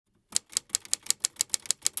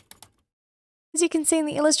As you can see in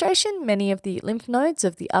the illustration, many of the lymph nodes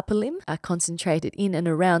of the upper limb are concentrated in and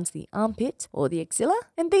around the armpit or the axilla,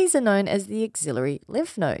 and these are known as the axillary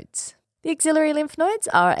lymph nodes. The axillary lymph nodes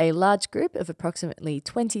are a large group of approximately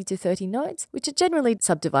 20 to 30 nodes, which are generally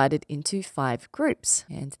subdivided into 5 groups.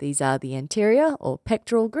 And these are the anterior or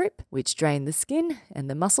pectoral group, which drain the skin and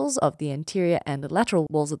the muscles of the anterior and lateral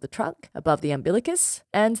walls of the trunk above the umbilicus,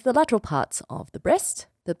 and the lateral parts of the breast.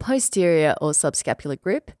 The posterior or subscapular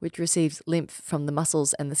group, which receives lymph from the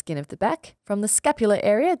muscles and the skin of the back, from the scapular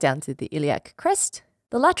area down to the iliac crest.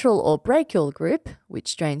 The lateral or brachial group,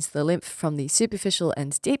 which drains the lymph from the superficial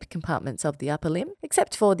and deep compartments of the upper limb,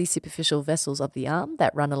 except for the superficial vessels of the arm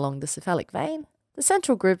that run along the cephalic vein. The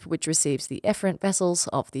central group, which receives the efferent vessels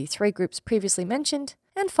of the 3 groups previously mentioned.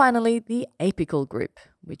 And finally, the apical group,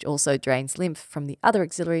 which also drains lymph from the other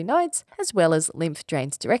axillary nodes, as well as lymph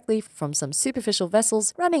drains directly from some superficial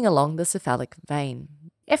vessels running along the cephalic vein.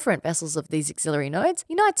 Efferent vessels of these axillary nodes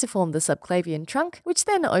unite to form the subclavian trunk, which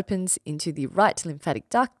then opens into the right lymphatic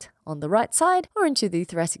duct on the right side or into the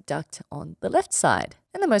thoracic duct on the left side.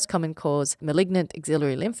 And the most common cause of malignant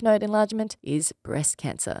axillary lymph node enlargement is breast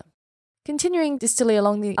cancer. Continuing distally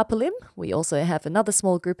along the upper limb, we also have another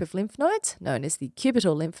small group of lymph nodes, known as the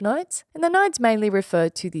cubital lymph nodes, and the nodes mainly refer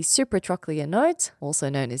to the supratrochlear nodes,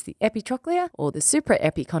 also known as the epitrochlear, or the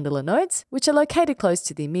supraepicondylar nodes, which are located close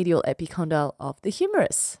to the medial epicondyle of the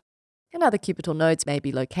humerus. And other cubital nodes may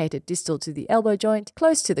be located distal to the elbow joint,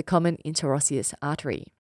 close to the common interosseous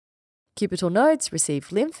artery. Cubital nodes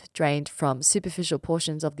receive lymph drained from superficial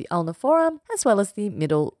portions of the ulnar forearm, as well as the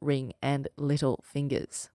middle, ring, and little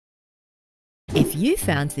fingers. If you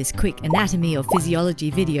found this quick anatomy or physiology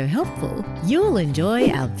video helpful, you'll enjoy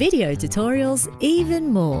our video tutorials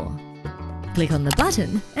even more. Click on the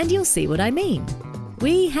button and you'll see what I mean.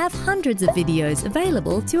 We have hundreds of videos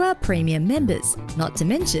available to our premium members, not to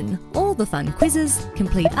mention all the fun quizzes,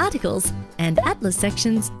 complete articles, and atlas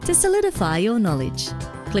sections to solidify your knowledge.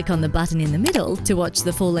 Click on the button in the middle to watch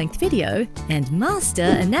the full-length video and master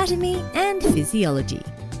anatomy and physiology.